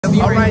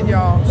All right,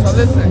 y'all. So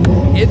listen,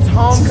 it's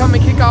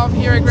homecoming kickoff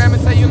here at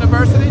Grambling State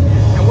University,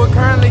 and we're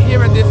currently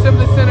here at the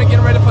Assembly Center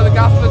getting ready for the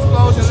Gospel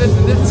Explosion.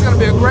 Listen, this is going to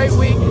be a great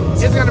week.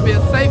 It's going to be a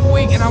safe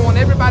week, and I want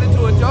everybody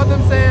to enjoy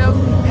themselves,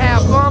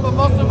 have fun, but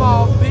most of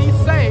all, be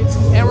safe.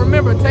 And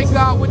remember, take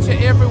God with you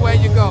everywhere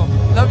you go.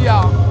 Love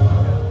y'all.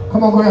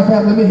 Come on,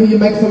 Grandpa, let me hear you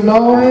make some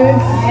noise.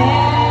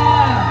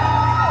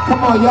 Yeah.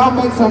 Come on, y'all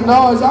make some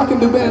noise. Y'all can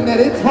do better than that.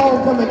 It's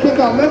homecoming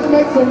kickoff. Let's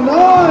make some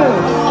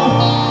noise.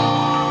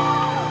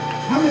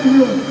 How many of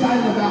you are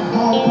excited about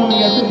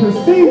homecoming at the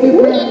prestigious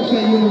Grambling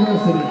State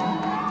University?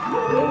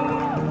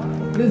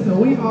 Listen,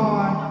 we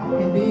are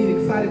indeed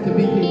excited to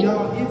be here.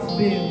 Y'all, it's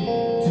been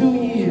 2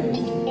 years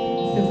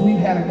since we've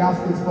had a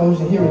gospel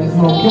explosion here in this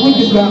room. Can we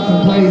just grab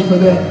some praise for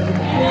that?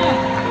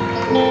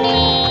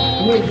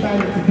 We're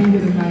excited to be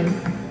here tonight.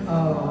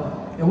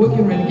 And we're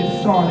getting ready to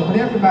get started. But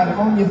everybody,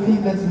 on your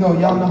feet, let's go.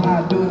 Y'all know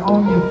how I do it.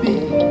 On your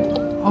feet.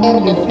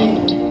 On your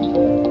feet.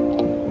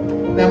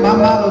 Now, my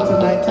motto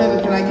tonight,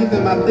 Taylor, can I give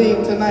them my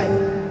theme tonight?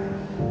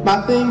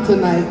 My theme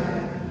tonight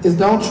is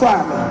don't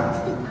try me.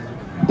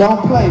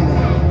 Don't play me.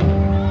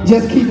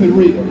 Just keep it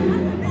real.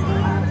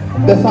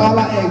 That's all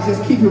I ask.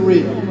 Just keep it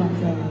real. You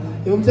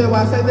want me to tell you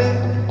why I say that?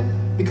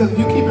 Because if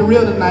you keep it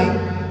real tonight,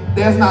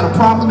 there's not a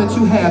problem that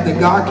you have that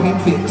God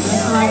can't fix.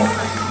 That's right.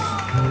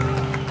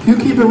 If you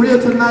keep it real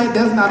tonight,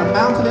 there's not a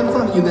mountain in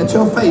front of you that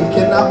your faith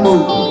cannot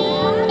move.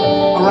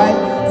 Alright?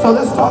 So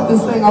let's start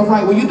this thing off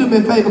right. Will you do me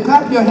a favor?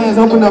 Clap your hands,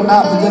 open your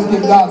mouth, and just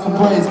give God some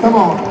praise. Come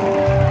on.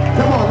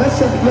 Come on, let's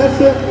just bless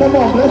Him. Come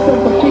on, bless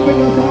Him for keeping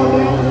us all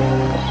day.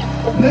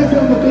 Bless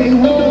Him for being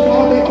with us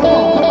all day. Come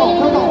on, come on,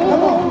 come on,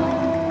 come on.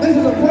 This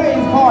is a praise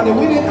party.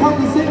 We didn't come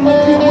to sit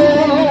with you. We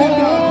came to give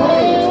God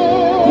praise.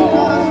 He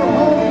brought us from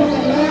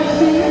homecoming last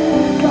year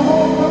to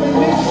homecoming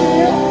this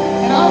year.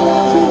 And I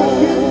want you to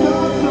give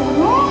God some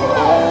glory.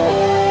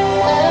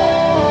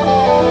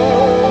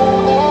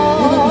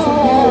 Give Him some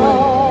glory.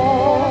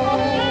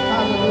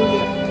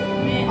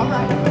 Hallelujah. All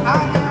right.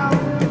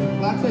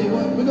 Well, I tell you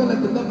what, we're going to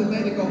let the lovely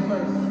lady go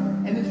first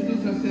and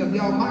introduce herself.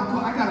 Y'all,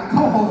 I got a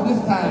co-host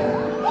this time.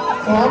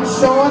 So I'm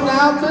showing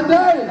out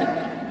today.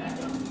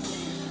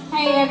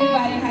 Hey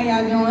everybody, how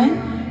y'all doing?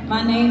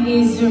 My name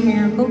is your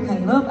miracle,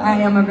 Caleb.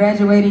 I am a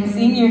graduating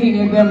senior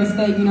here at Grambling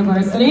State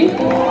University.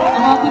 Come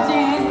on, put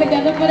your hands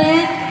together for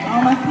that.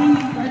 All my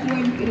seniors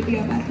graduating going to be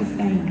about the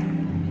same.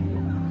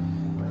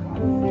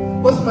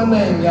 What's my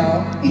name,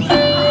 y'all? Say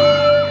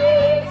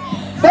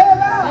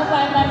it out! That's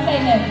why I'm not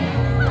saying nothing.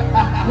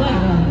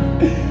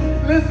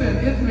 Listen,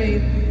 it's me,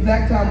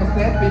 Zach Thomas.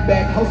 Glad to be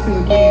back hosting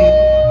again.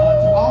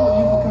 To all of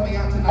you for coming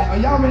out tonight. Are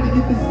y'all ready to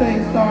get this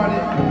thing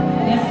started?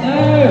 Yes,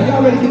 sir. Are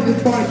y'all ready to get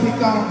this party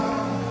kicked off?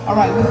 All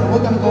right, listen, we're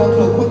going to go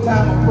into a quick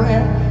time of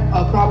prayer,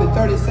 probably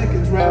 30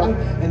 seconds rather,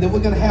 and then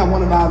we're going to have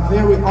one of our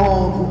very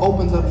own who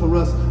opens up for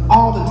us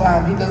all the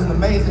time. He does an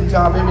amazing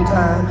job every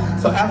time.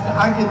 So after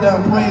I get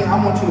done praying, I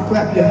want you to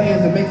clap your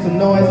hands and make some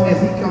noise as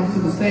he comes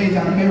to the stage.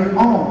 Our very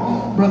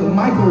own Brother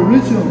Michael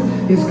Richard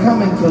is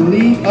coming to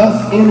lead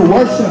us in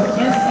worship.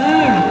 Yes, sir.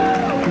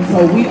 And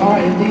so we are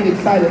indeed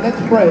excited. Let's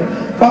pray.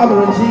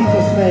 Father, in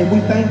Jesus' name, we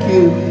thank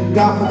you,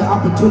 God, for the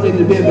opportunity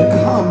to be able to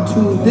come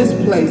to this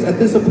place at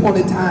this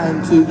appointed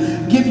time to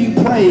give you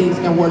praise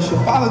and worship.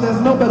 Father,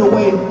 there's no better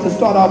way to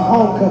start off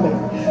homecoming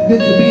than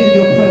to be in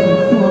your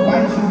presence, to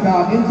invite you,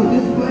 God, into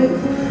this place,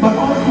 but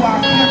onto our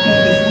campus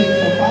this week.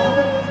 So,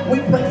 Father, we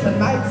pray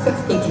tonight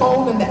sets the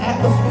tone and the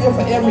atmosphere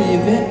for every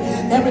event,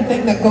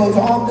 everything that goes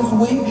on this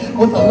week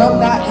with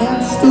alumni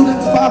and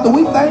students. Father,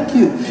 we thank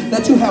you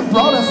that you have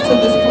brought us to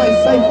this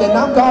place safely.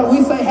 Now, God,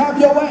 we say, have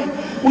your way.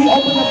 We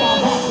open up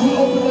our hearts, we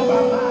open up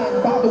our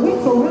minds. Father, we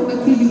surrender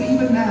to you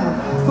even now.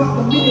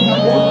 Father, many have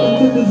walked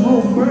into this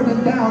room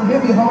burdened down,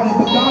 heavy-hearted,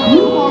 but God,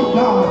 you are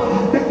God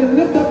that can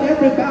lift up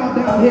every bowed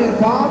down head.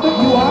 Father,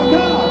 you are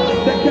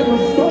God that can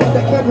restore,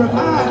 that can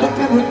revive, that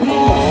can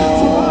redeem.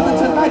 So Father,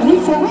 tonight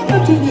we surrender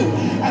to you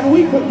and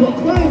we can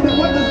proclaim that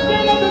what the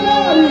Spirit of the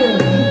Lord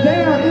is,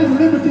 there is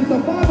liberty. So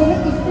Father,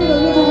 let the Spirit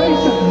of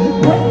liberation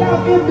break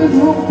out in this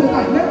room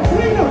tonight. Let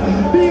freedom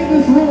be in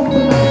this room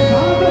tonight.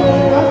 Father,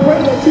 I pray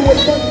that you would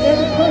touch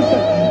every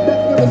person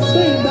that's going to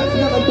sing, that's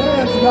going to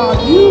dance, God.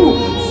 You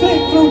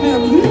sing through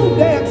them, you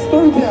dance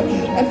through them.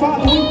 And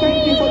Father, we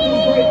thank you for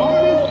this great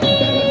artist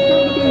that has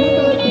come to be with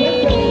us,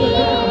 blessed in the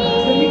ground,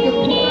 that we can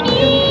pour out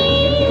and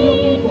listen to your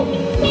people.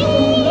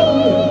 Father, we love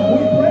you,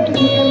 we praise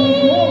you, and we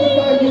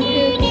glorify you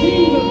in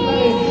Jesus'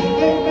 name.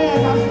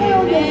 Amen. Now stay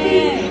on your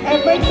feet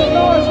and make some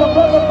noise for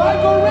Brother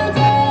Michael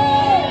Richard.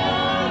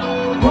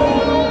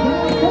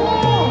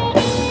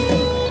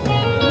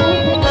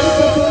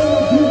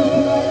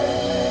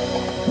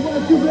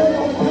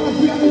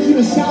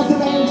 Shout the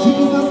name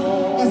Jesus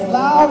as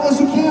loud as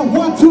you can.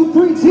 1, 2,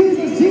 3,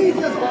 Jesus,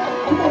 Jesus.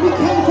 Come on, we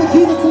came for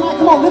Jesus tonight.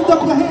 Come on, lift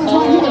up your hands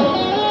right here.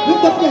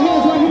 Lift up your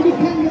hands right here. We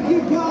came to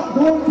give God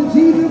glory to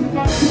Jesus. Come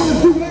on, if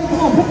you ready, come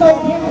on, put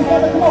those hands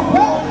together. Come on,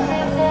 clap.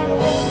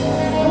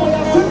 Come on,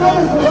 y'all should know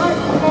this, right?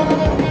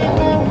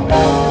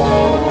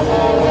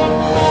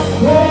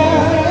 Yeah.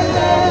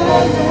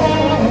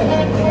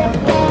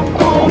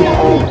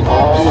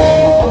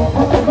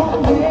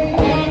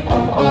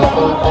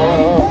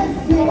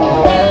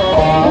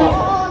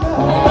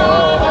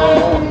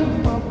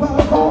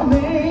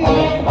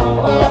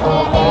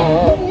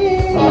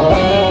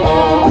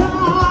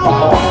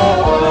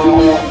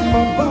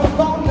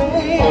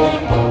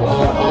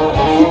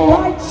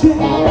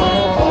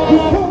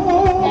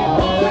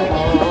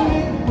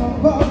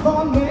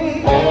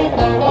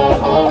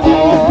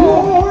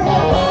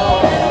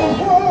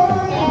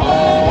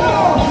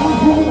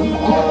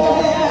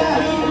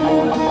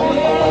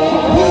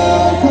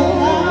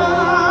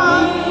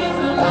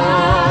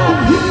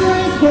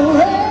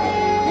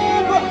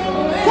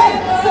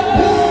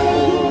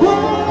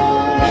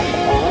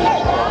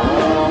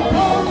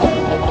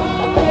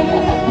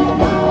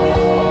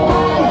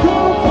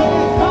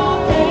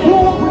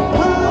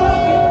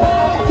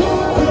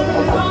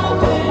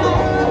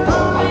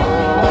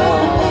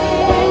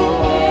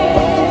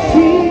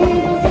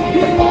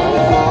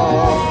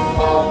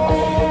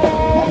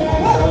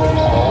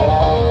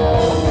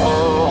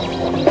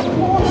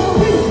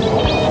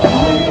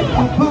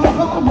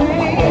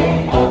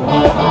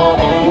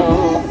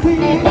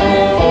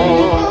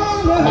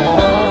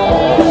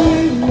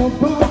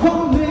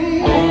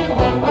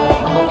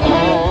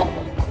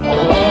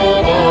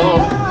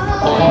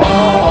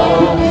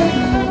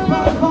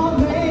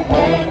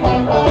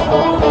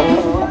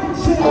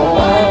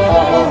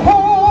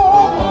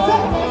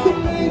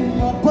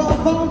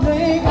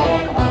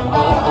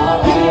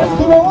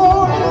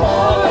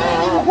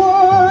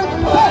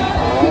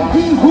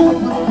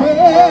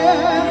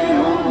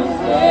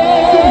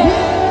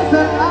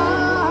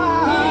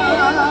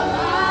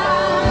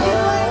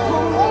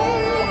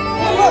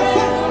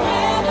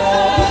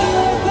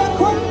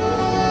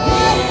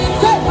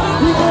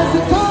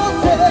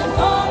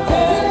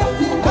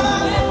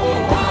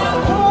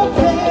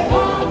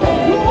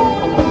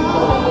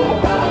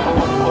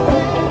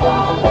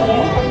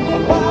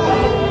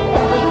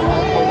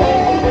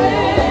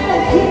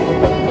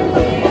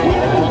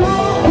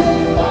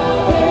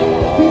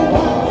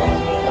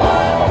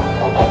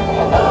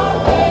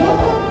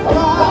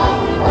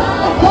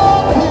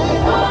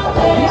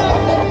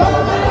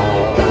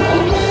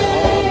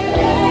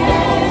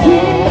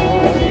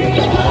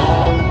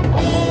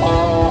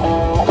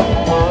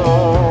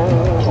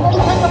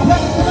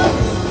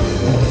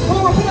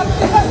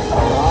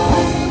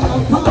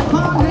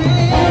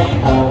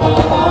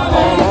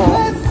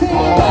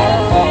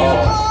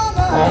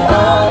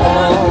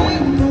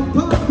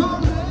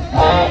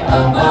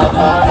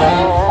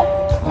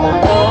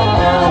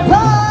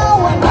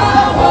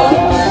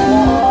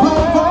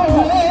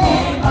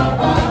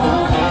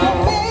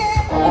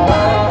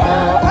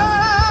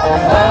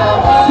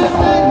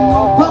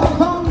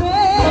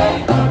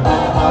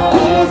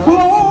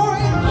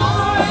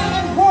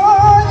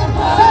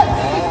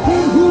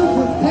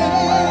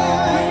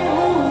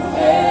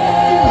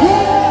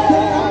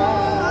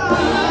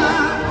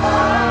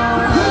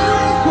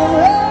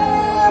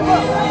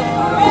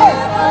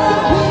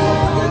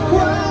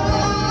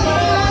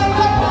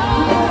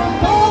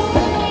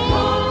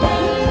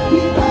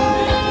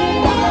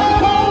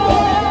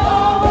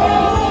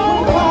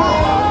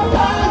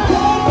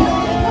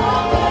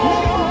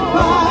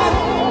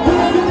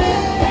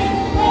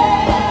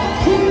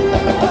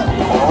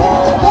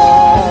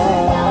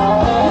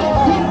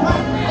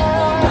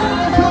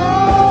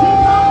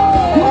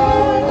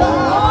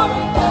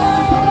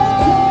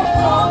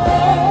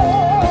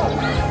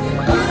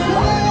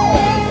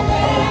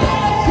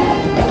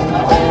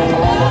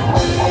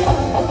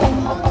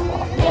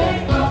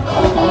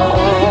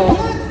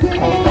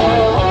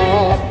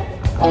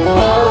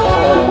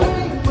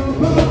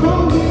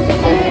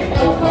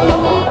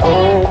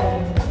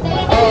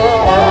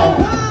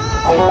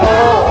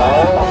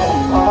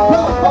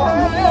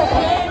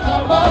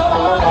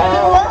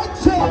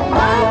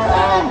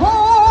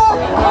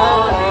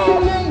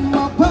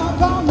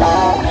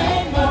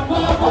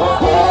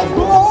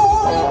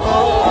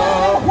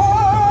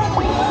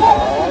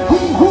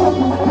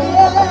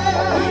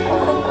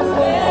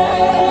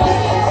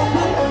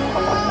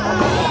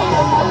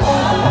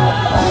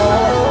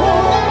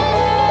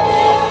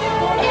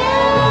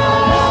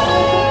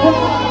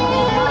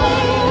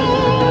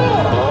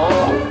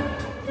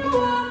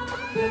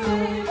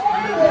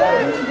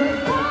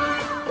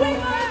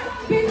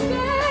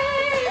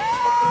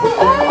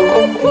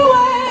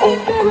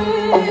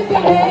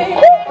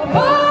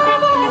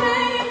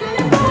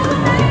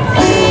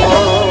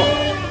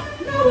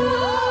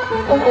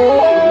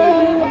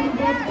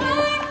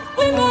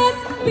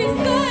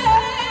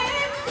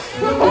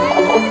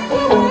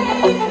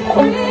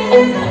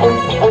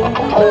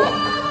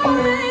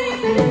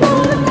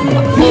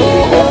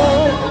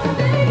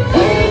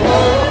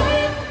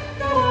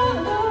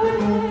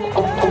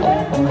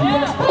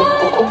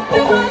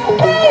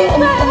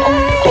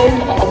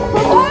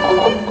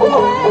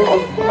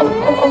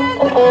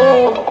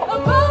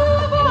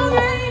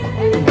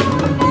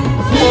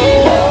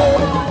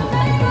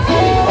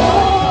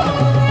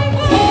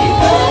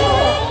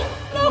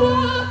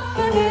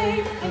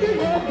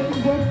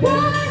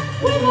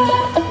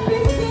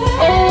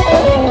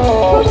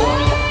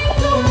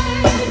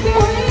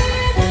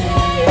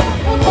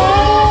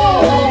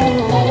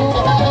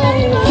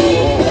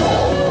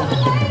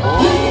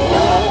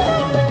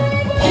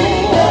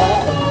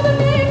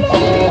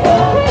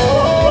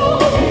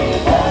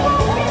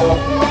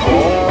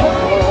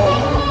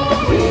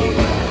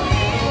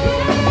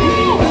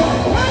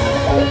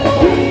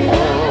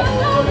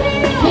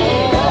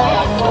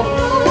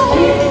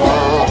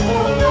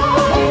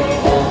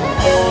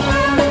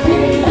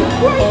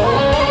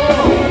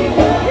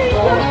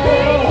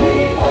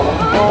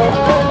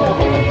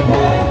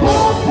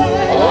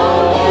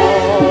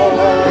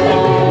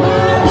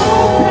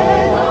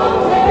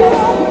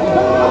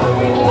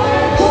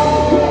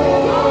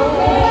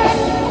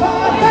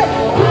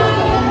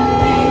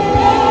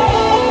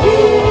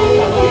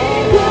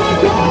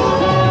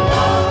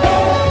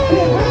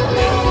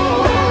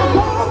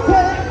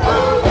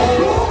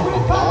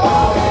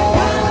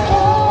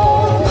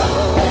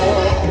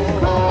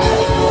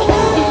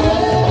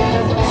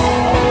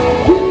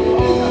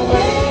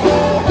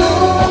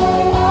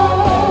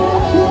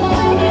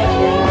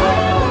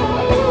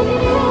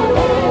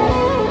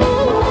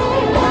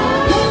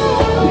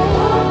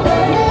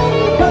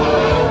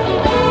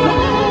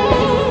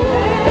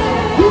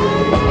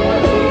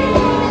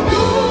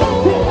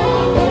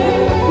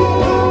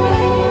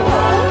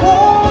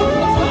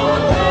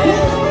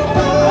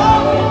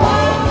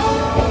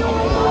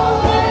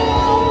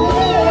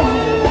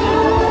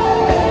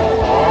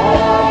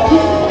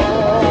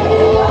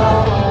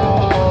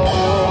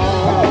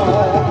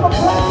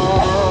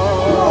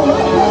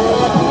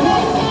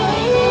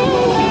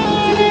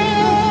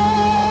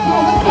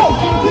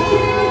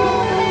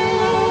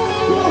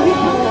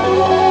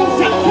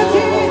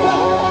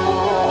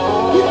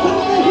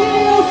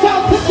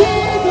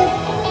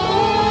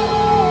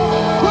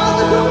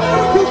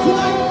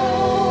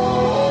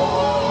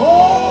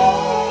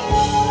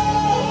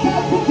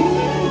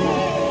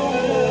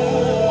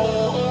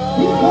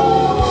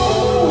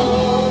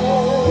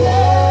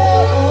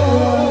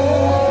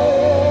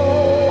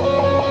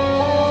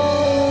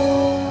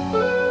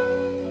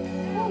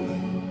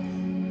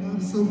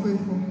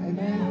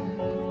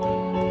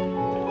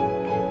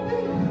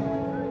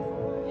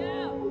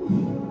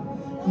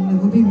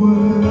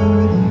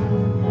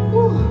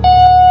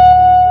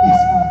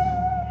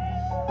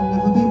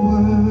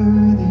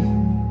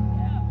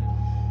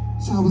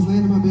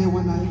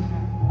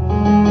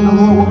 the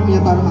Lord woke me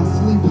up out of my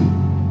sleep.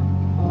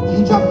 And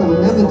he dropped a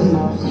melody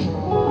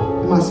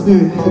in my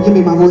spirit. Forgive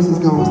me, my voice is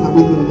gone. It's not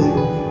with me today.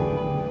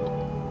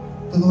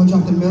 The Lord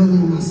dropped a melody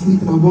in my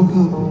sleep, and I woke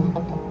up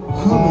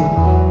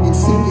humming and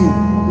singing,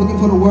 looking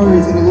for the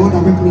words, and the Lord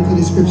directed me to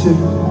the scripture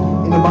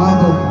in the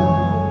Bible.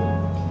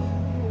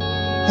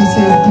 It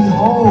says,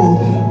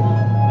 behold,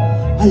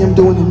 I am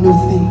doing a new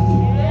thing.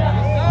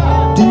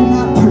 Do you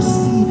not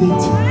perceive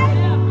it?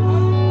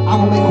 I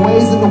will make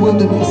ways in the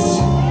wilderness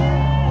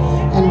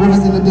and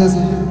rivers in the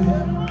desert.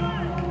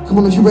 Come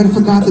on, if you're ready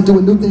for God to do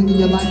a new thing in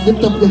your life,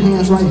 lift up your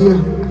hands right here.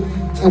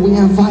 And we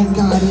invite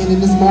God in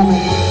this moment.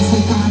 And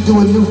say, God, do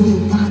a new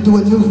thing. God, do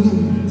a new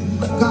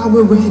thing. God,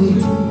 we're ready.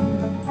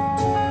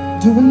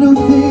 Do a new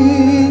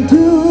thing.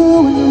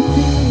 Do a new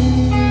thing.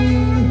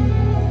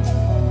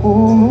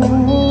 Oh.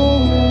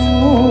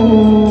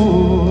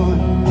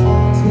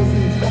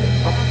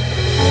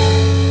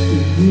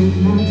 Do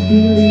you not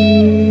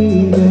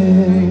believe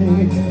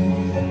it?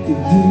 Do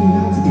you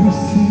not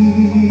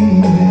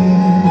perceive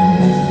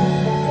it?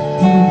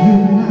 Do you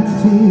not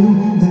feel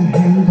the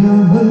hand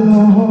of the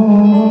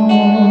Lord?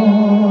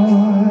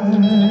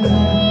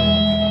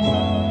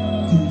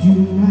 Do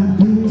you not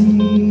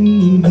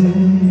believe it?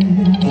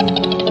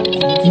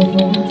 Do you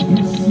not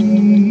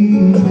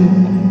perceive it?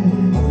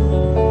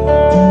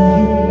 Do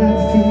you not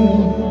feel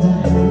the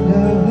hand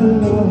of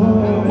the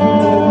Lord?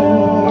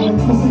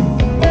 Come on, sing.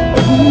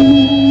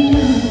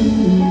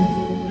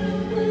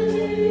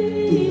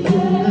 Do you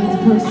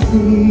not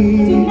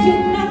perceive? Do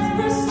you not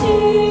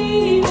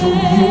perceive Do you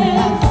it?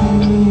 not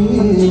feel?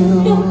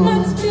 Do you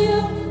not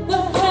feel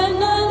the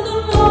hand of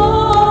the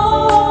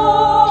Lord?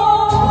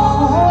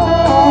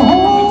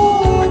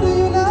 Oh, do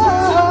you not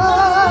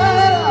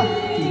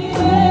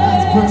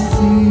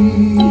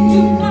perceive? Do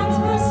you not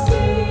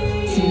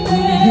perceive Do you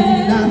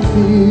it? not Do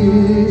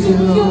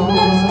feel? you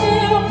not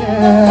feel the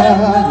Yeah.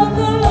 hand of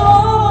the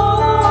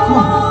Lord? Come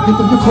on,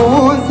 lift up your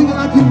voice, sing it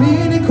like you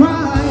mean it,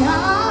 cry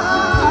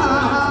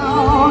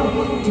out.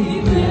 Do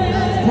you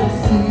not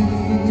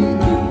perceive? Do you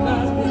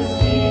not feel?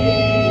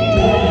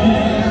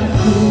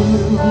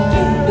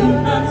 Do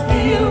not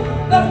feel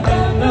the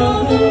hand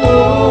of the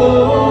Lord?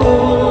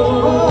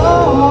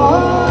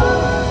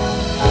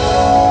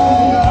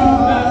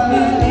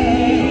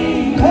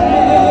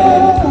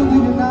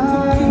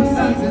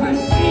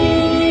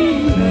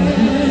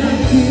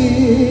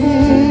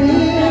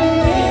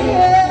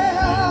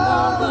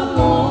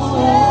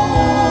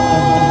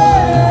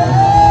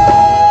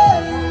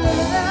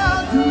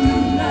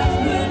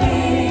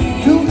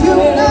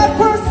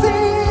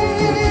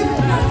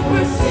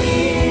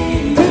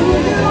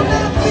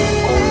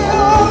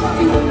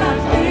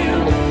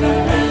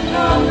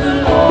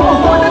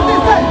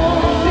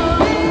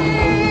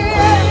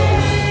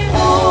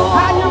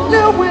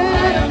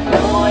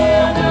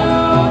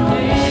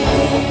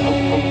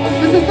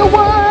 This is the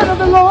word of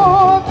the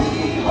Lord.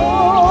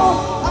 Behold,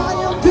 I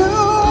am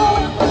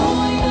doing.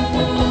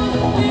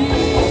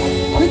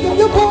 Lift up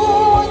your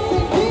voice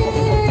and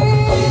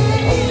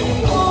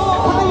I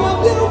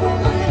am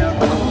doing.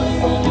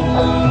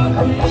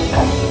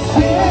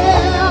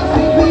 Yeah,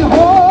 sing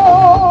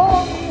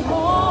behold,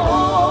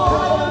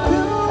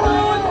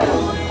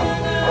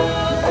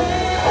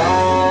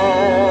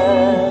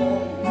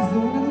 He's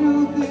doing a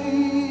new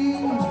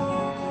thing.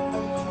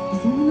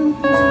 He's doing a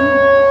new thing.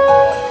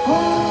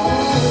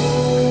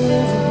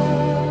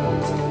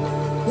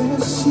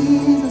 Yes,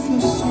 Jesus,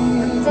 yes,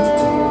 Jesus.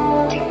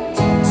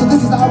 So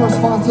this is our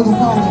response to the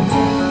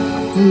Father.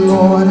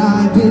 Lord,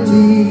 I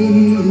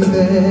believe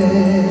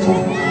it.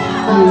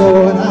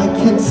 Lord, I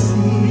can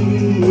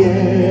see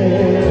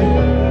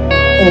it.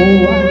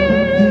 Oh, I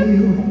can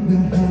feel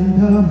the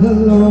hand of the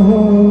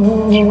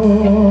Lord.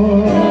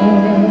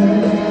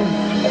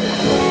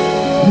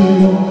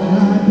 Lord,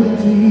 I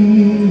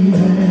believe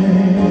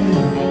it.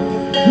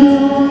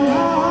 Lord,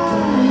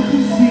 I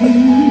can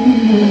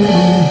see it.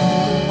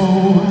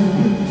 Oh, I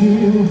can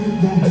feel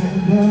the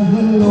hand of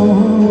the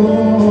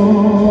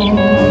Lord.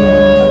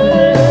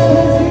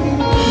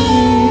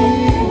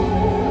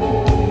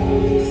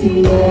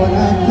 Sing, Lord,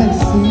 I can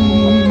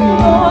see.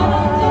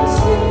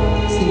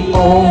 Sing,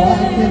 oh, I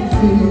can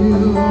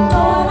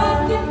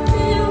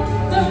feel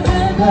the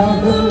hand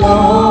of the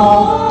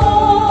Lord.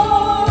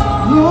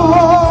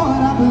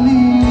 Lord, I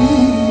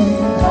believe.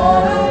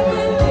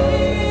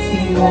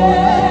 Sing, Lord,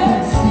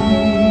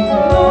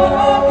 I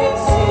can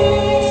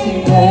see.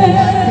 Sing, oh, I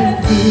can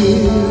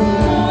feel.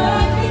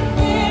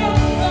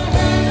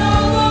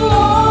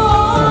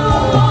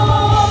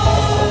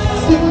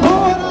 Sing,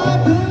 Lord,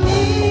 I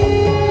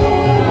believe.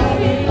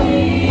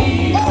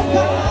 Oh,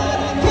 God,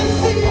 I can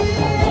see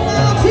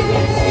now,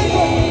 Jesus.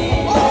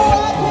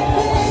 Oh, I can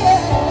feel.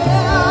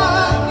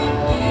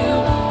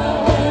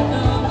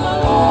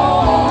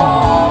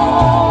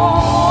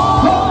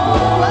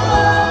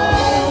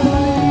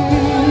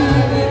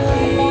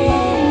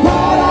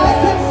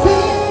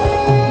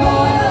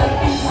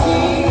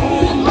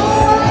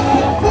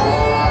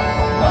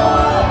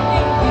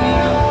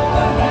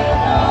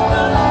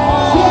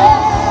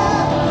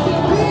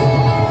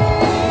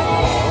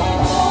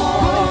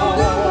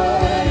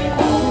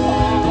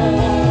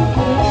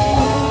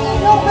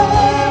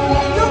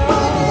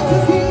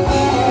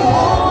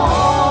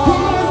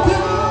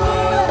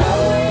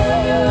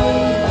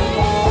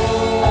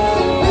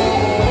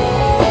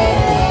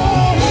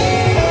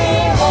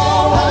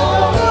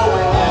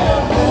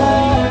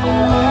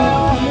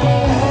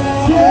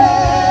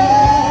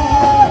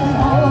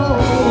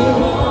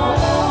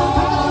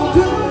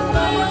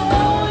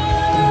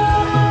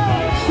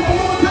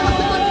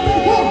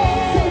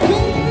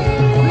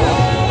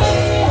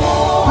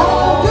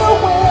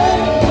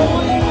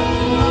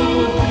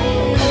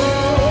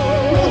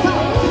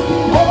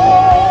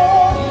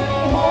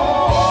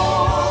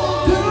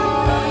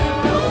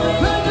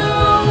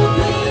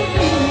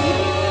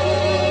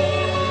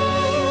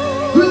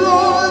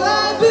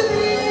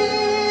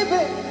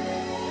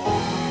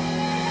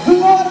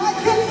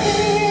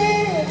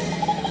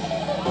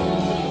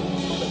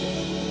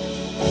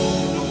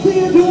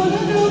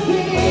 a new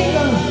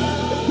thing.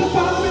 The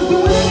Father is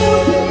doing a new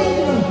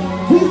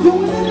thing. He's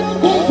doing a new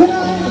thing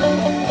tonight.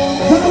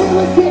 God, we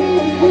receive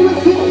it, we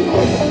receive it,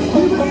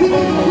 we receive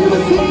it, we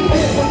receive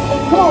it.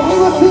 Come on, we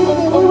receive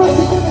it, we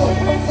receive it.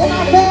 In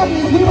our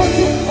families, we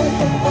receive it.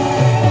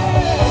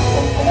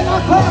 In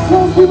our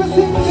classrooms, we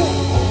receive it.